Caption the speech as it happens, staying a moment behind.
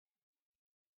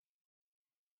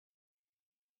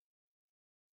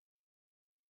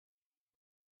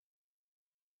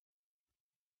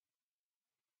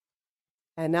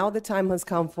And now the time has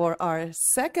come for our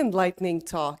second lightning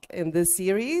talk in this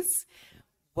series.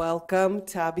 Welcome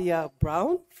Tabea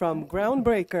Braun from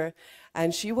Groundbreaker,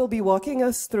 and she will be walking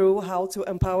us through how to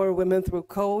empower women through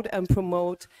code and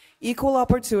promote equal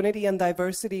opportunity and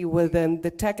diversity within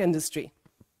the tech industry.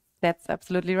 That's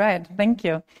absolutely right. Thank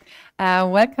you.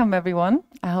 Welcome, everyone.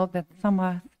 I hope that some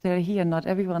are still here, not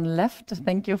everyone left.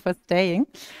 Thank you for staying.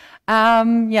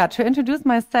 To introduce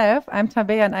myself, I'm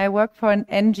Tabea and I work for an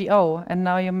NGO. And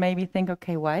now you maybe think,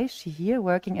 okay, why is she here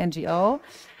working NGO?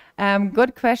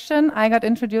 Good question. I got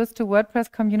introduced to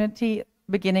WordPress community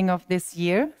beginning of this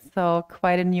year, so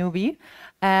quite a newbie.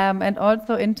 And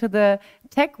also into the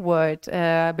tech world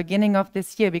beginning of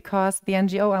this year, because the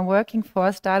NGO I'm working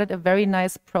for started a very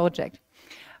nice project.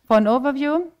 For an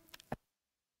overview,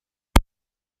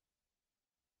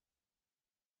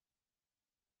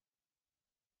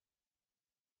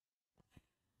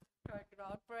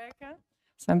 Groundbreaker.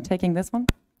 So I'm taking this one.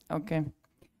 Okay.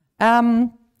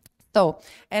 And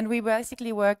we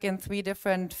basically work in 3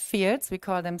 different fields. We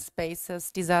call them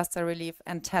spaces, disaster relief,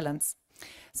 and talents.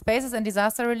 Spaces and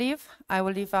disaster relief, I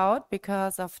will leave out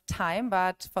because of time,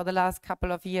 but for the last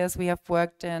couple of years, we have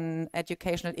worked in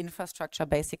educational infrastructure,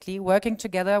 basically, working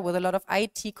together with a lot of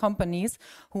IT companies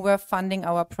who were funding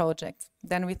our projects.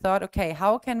 Then we thought, okay,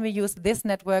 how can we use this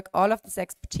network, all of this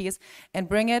expertise, and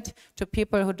bring it to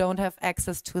people who don't have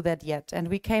access to that yet? And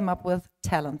we came up with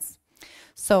talents.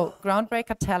 So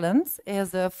Groundbreaker Talents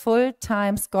is a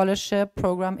full-time scholarship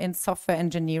program in software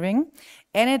engineering,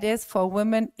 and it is for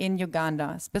women in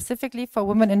Uganda, specifically for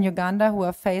women in Uganda who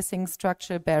are facing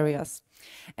structural barriers.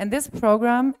 And this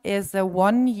program is a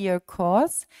 1-year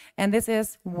course, and this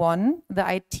is the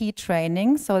IT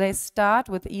training. So they start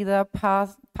with either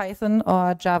Python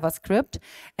or JavaScript,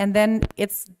 and then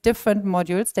it's different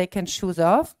modules they can choose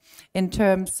of in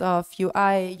terms of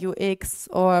UI, UX,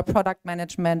 or product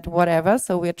management, whatever.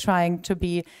 So we're trying to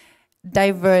be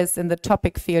diverse in the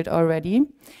topic field already.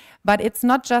 But it's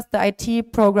not just the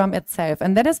IT program itself,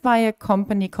 and that is by a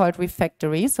company called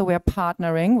Refactory. So we're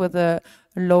partnering with a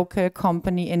local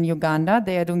company in Uganda.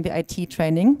 They are doing the IT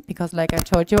training because, like I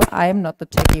told you, I'm not the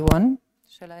techie one.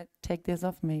 Shall I take this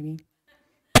off maybe?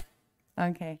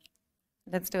 Okay,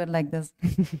 let's do it like this.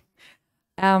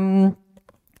 And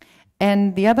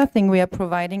the other thing we are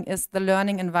providing is the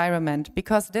learning environment,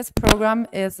 because this program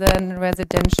is a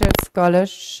residential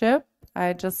scholarship.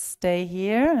 I just stay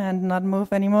here and not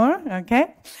move anymore,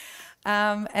 okay?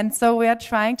 And so we are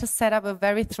trying to set up a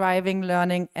very thriving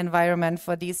learning environment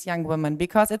for these young women,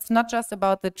 because it's not just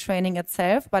about the training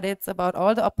itself, but it's about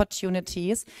all the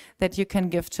opportunities that you can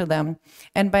give to them.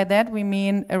 And by that, we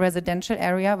mean a residential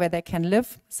area where they can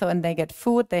live. So, and they get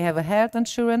food, they have a health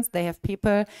insurance, they have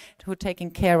people who are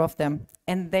taking care of them.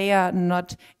 And they are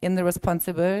not in the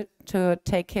responsible to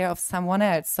take care of someone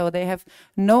else. So they have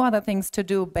no other things to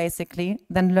do, basically,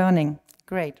 than learning.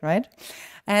 Great, right?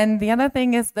 And the other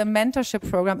thing is the mentorship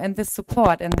program and the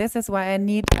support. And this is why I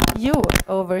need you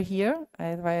over here,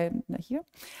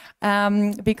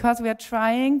 because we are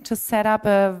trying to set up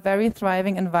a very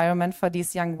thriving environment for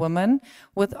these young women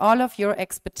with all of your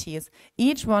expertise.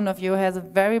 Each one of you has a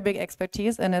very big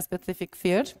expertise in a specific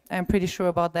field. I'm pretty sure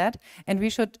about that. And we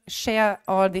should share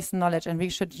all this knowledge and we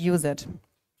should use it.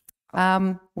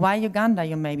 Why Uganda,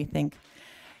 you maybe think?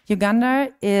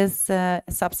 Uganda is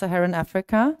sub-Saharan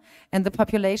Africa, and the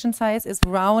population size is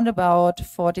round about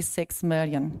 46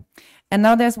 million. And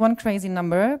now there's one crazy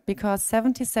number, because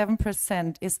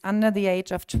 77% is under the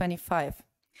age of 25.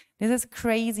 This is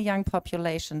crazy young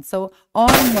population. So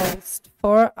almost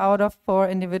 4 out of 4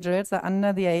 individuals are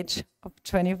under the age of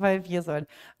 25 years old.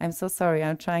 I'm so sorry,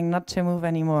 I'm trying not to move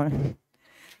anymore.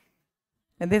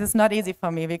 And this is not easy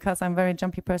for me because I'm a very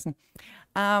jumpy person.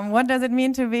 What does it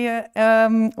mean to be a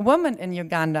woman in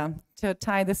Uganda? To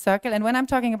tie the circle. And when I'm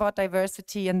talking about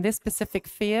diversity in this specific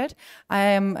field, I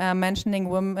am mentioning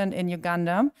women in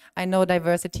Uganda. I know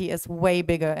diversity is way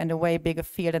bigger and a way bigger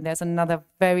field, and there's another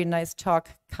very nice talk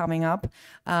coming up.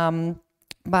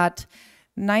 But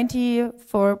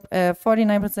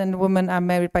 49% women are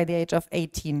married by the age of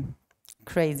 18.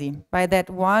 Crazy. By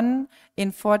that, 1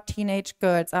 in 4 teenage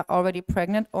girls are already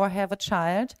pregnant or have a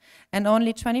child, and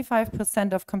only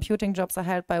 25% of computing jobs are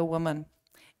held by women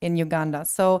in Uganda.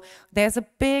 So there's a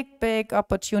big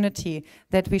opportunity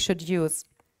that we should use.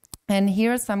 And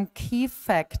here are some key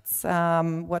facts,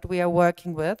 what we are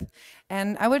working with.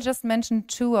 And I will just mention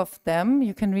 2 of them.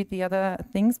 You can read the other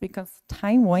things because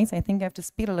time-wise, I think I have to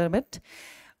speed a little bit.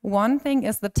 One thing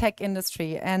is the tech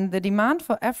industry, and the demand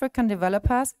for African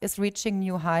developers is reaching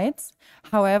new heights.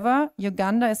 However,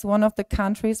 Uganda is one of the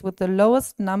countries with the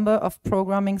lowest number of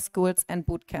programming schools and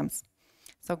boot camps.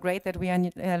 So great that we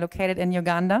are located in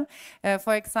Uganda.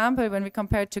 For example, when we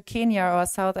compare it to Kenya or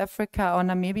South Africa or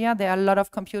Namibia, there are a lot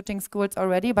of computing schools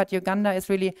already, but Uganda is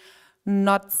really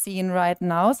not seen right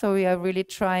now. So we are really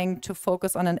trying to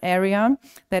focus on an area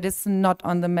that is not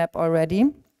on the map already.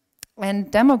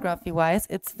 And demography-wise,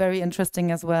 it's very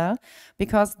interesting as well,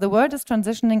 because the world is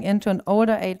transitioning into an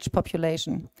older age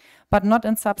population, but not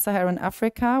in sub-Saharan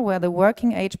Africa, where the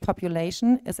working age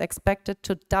population is expected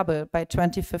to double by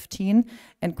 2015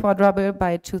 and quadruple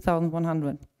by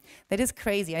 2100. That is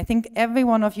crazy. I think every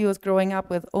one of you is growing up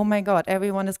with, oh my God,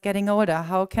 everyone is getting older.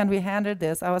 How can we handle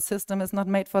this? Our system is not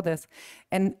made for this.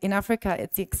 And in Africa,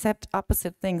 it's the exact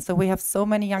opposite thing. So we have so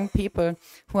many young people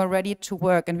who are ready to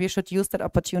work, and we should use that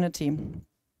opportunity.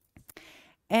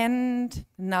 And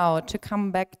now to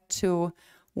come back to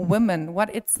women,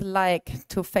 what it's like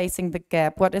to facing the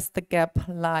gap. What is the gap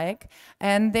like?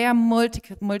 And there are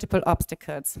multiple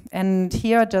obstacles. And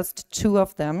here are just two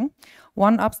of them.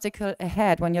 One obstacle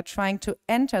ahead when you're trying to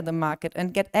enter the market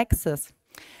and get access.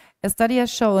 A study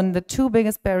has shown the two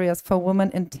biggest barriers for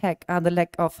women in tech are the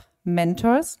lack of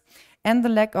mentors and the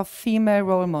lack of female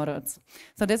role models.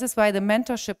 So this is why the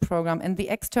mentorship program and the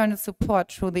external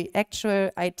support through the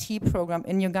actual IT program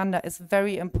in Uganda is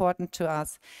very important to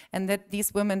us. And that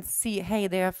these women see, hey,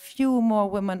 there are few more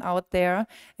women out there,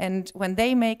 and when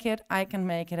they make it, I can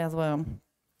make it as well.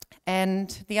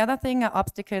 And the other thing are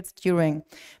obstacles during,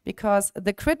 because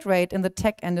the quit rate in the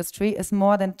tech industry is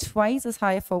more than twice as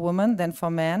high for women than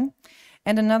for men.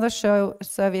 And another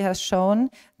survey has shown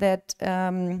that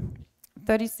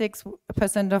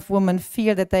 36% of women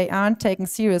feel that they aren't taken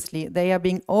seriously. They are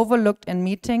being overlooked in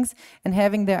meetings and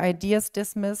having their ideas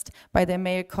dismissed by their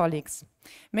male colleagues.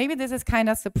 Maybe this is kind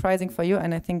of surprising for you,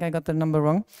 and I think I got the number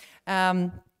wrong.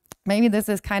 Maybe this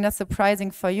is kind of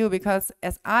surprising for you, because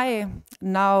as I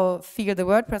now feel the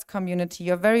WordPress community,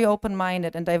 you're very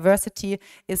open-minded and diversity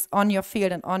is on your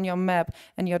field and on your map,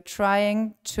 and you're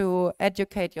trying to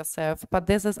educate yourself. But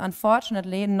this is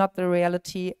unfortunately not the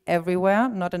reality everywhere,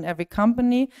 not in every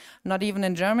company, not even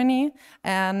in Germany,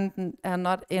 and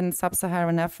not in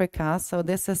sub-Saharan Africa. So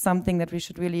this is something that we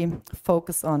should really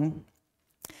focus on.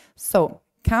 So,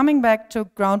 coming back to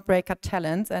Groundbreaker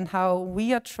Talents and how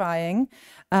we are trying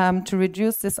to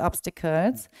reduce these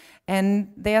obstacles.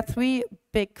 And there are three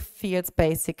big fields,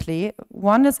 basically.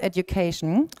 One is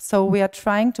education. So we are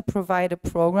trying to provide a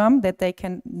program that they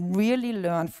can really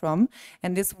learn from.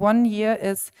 And this 1 year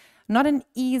is not an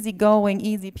easy-going,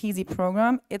 easy-peasy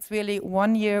program. It's really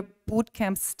 1 year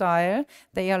bootcamp style.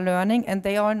 They are learning, and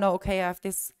they all know, okay, I have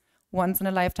this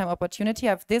once-in-a-lifetime opportunity.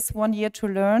 I have this 1 year to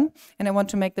learn, and I want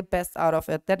to make the best out of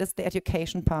it. That is the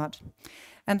education part.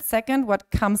 And second, what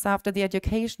comes after the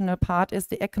educational part is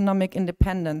the economic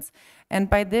independence. And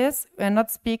by this, we're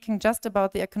not speaking just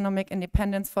about the economic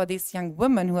independence for these young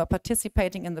women who are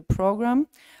participating in the program,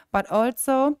 but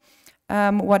also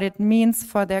what it means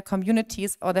for their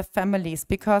communities or their families,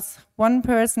 because one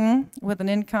person with an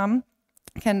income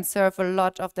can serve a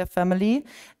lot of their family,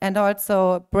 and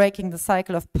also breaking the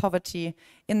cycle of poverty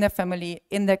in their family,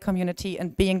 in their community,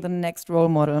 and being the next role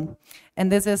model. And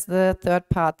this is the third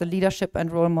part, the leadership and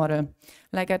role model.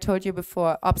 Like I told you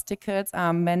before, obstacles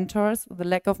are mentors, the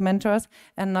lack of mentors,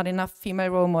 and not enough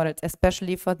female role models,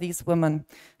 especially for these women.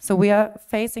 So we are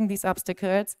facing these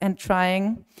obstacles and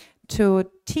trying to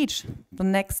teach the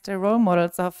next role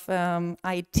models of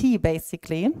IT,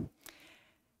 basically.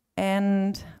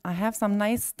 And I have some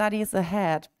nice studies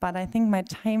ahead, but I think my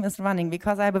time is running,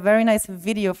 because I have a very nice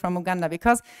video from Uganda,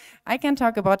 because I can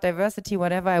talk about diversity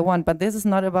whatever I want, but this is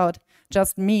not about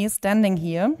just me standing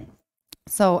here.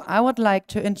 So I would like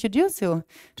to introduce you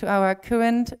to our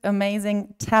current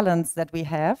amazing talents that we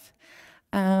have.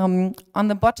 On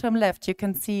the bottom left, you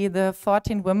can see the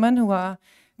 14 women who are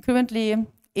currently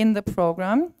in the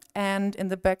program. And in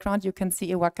the background, you can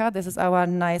see Iwaka. This is our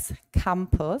nice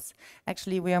campus.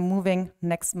 Actually, we are moving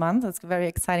next month. It's very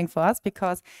exciting for us,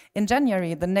 because in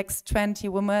January, the next 20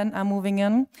 women are moving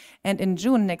in. And in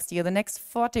June next year, the next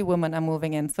 40 women are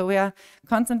moving in. So we are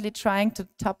constantly trying to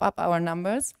top up our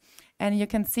numbers. And you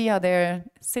can see how they're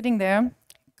sitting there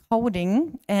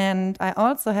coding. And I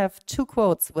also have 2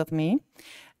 quotes with me,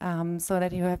 so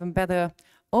that you have a better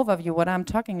overview what I'm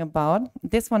talking about.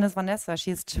 This one is Vanessa.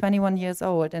 She's 21 years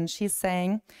old, and she's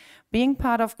saying, being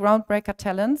part of Groundbreaker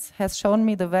Talents has shown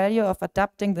me the value of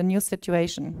adapting the new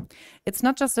situation. It's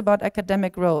not just about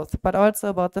academic growth, but also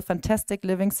about the fantastic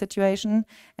living situation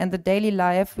and the daily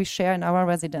life we share in our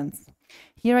residence.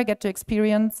 Here I get to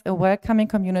experience a welcoming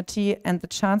community and the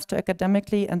chance to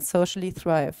academically and socially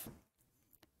thrive.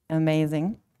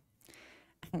 Amazing.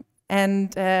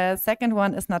 And second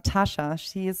one is Natasha.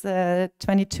 She's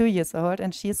 22 years old,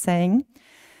 and she's saying,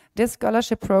 this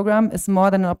scholarship program is more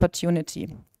than an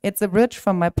opportunity. It's a bridge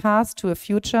from my past to a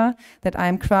future that I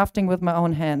am crafting with my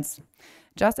own hands.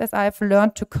 Just as I've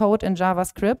learned to code in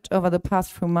JavaScript over the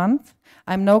past few months,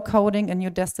 I'm now coding a new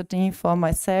destiny for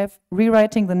myself,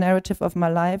 rewriting the narrative of my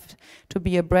life to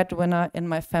be a breadwinner in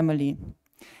my family.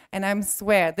 And I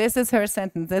swear, this is her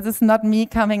sentence. This is not me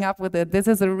coming up with it. This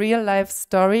is a real life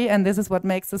story, and this is what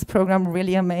makes this program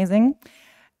really amazing.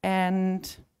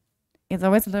 And it's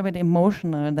always a little bit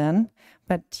emotional then.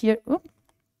 But here,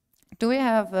 do we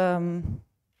have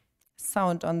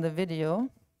sound on the video?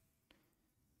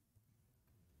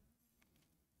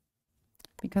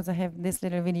 Because I have this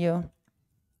little video.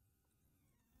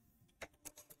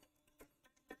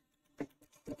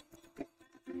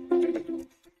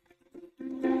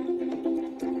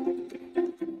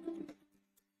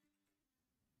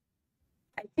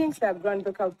 I think the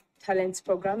Groundbreaker Talents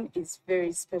Program is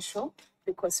very special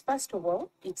because, first of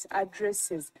all, it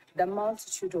addresses the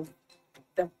multitude of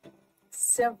the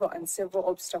several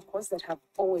obstacles that have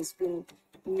always been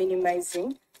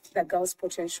minimizing the girls'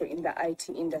 potential in the IT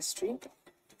industry,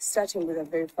 starting with the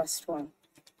very first one,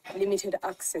 limited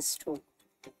access to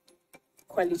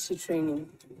quality training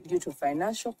due to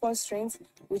financial constraints,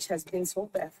 which has been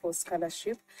solved by a full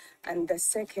scholarship. And the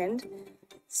second,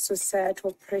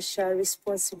 societal pressure,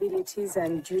 responsibilities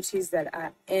and duties that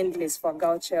are endless for a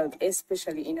girl child,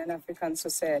 especially in an African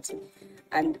society.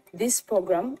 And this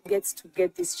program gets to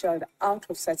get this child out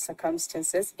of such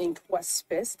circumstances into a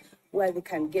space where they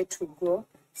can get to grow,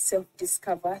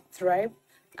 self-discover, thrive,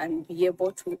 and be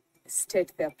able to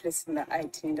state their place in the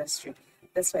IT industry.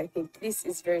 That's why I think this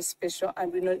is very special,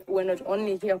 and we're not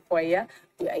only here for a year,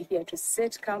 we are here to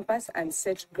set campus and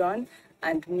set ground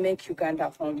and make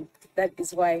Uganda home. That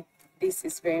is why this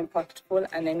is very impactful,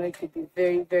 and I know it will be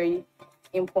very, very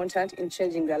important in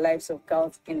changing the lives of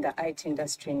girls in the IT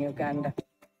industry in Uganda.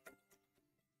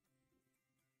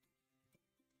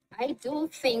 I do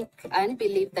think and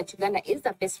believe that Uganda is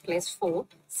the best place for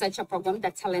such a program, the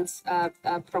talents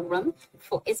program,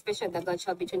 for especially the girl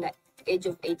child between the age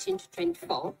of 18 to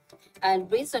 24.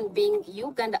 And reason being,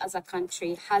 Uganda as a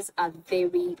country has a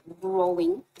very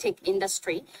growing tech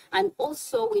industry. And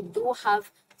also we do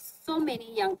have so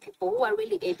many young people who are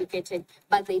really educated,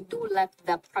 but they do lack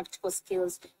the practical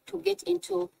skills to get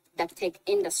into the tech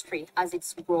industry as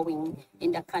it's growing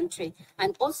in the country.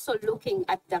 And also looking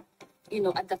at the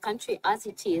at the country as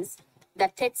it is, the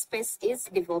tech space is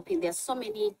developing. There are so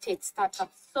many tech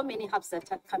startups, so many hubs that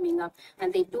are coming up,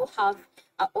 and they do have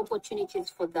opportunities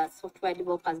for the software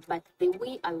developers, but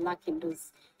we are lacking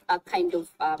those kind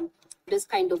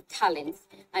of talents.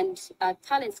 And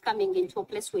talents coming into a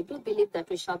place, we do believe that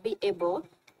we shall be able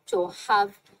to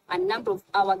have a number of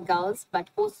our girls, but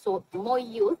also more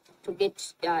youth to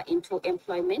get into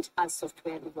employment as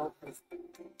software developers.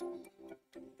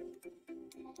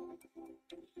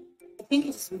 I think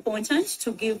it's important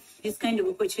to give this kind of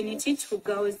opportunity to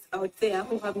girls out there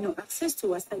who have no access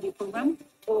to a study program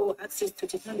or access to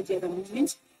technology at the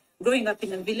moment. Growing up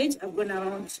in a village, I've gone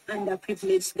around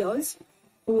underprivileged girls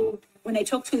who, when I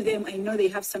talk to them, I know they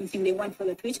have something they want for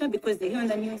the future because they hear on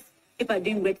the news people are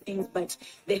doing great things, but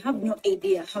they have no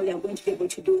idea how they are going to be able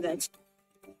to do that.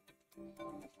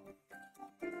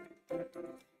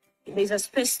 There's a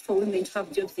space for women to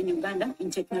have jobs in Uganda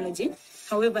in technology.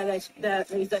 However, there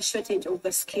is a shortage of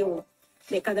the skill.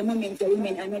 Like at the moment, the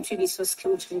women are not really so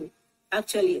skilled to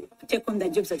actually take on the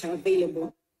jobs that are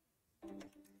available.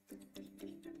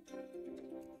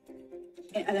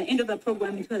 At the end of the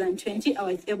program in 2020, I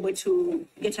was able to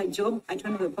get a job at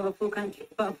one of the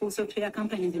powerful software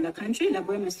companies in the country,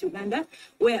 WordPress Uganda,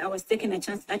 where I was taking a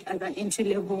chance at as an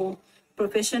entry-level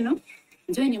professional.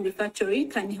 Joining the factory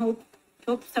can help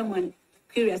someone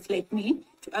curious like me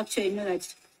to actually know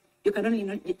that you can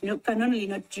only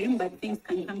not dream, but things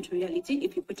can come to reality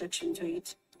if you put action to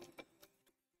it.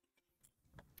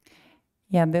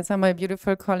 Yeah, these are my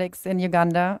beautiful colleagues in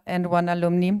Uganda and one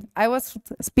alumni. I was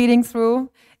speeding through.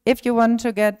 If you want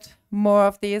to get more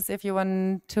of these, if you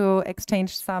want to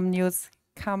exchange some news,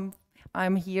 come.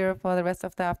 I'm here for the rest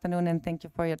of the afternoon, and thank you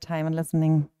for your time and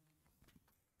listening.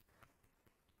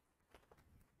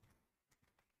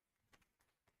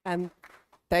 And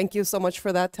thank you so much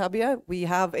for that, Tabea. We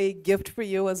have a gift for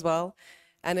you as well.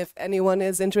 And if anyone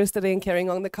is interested in carrying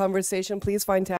on the conversation, please find Tabea.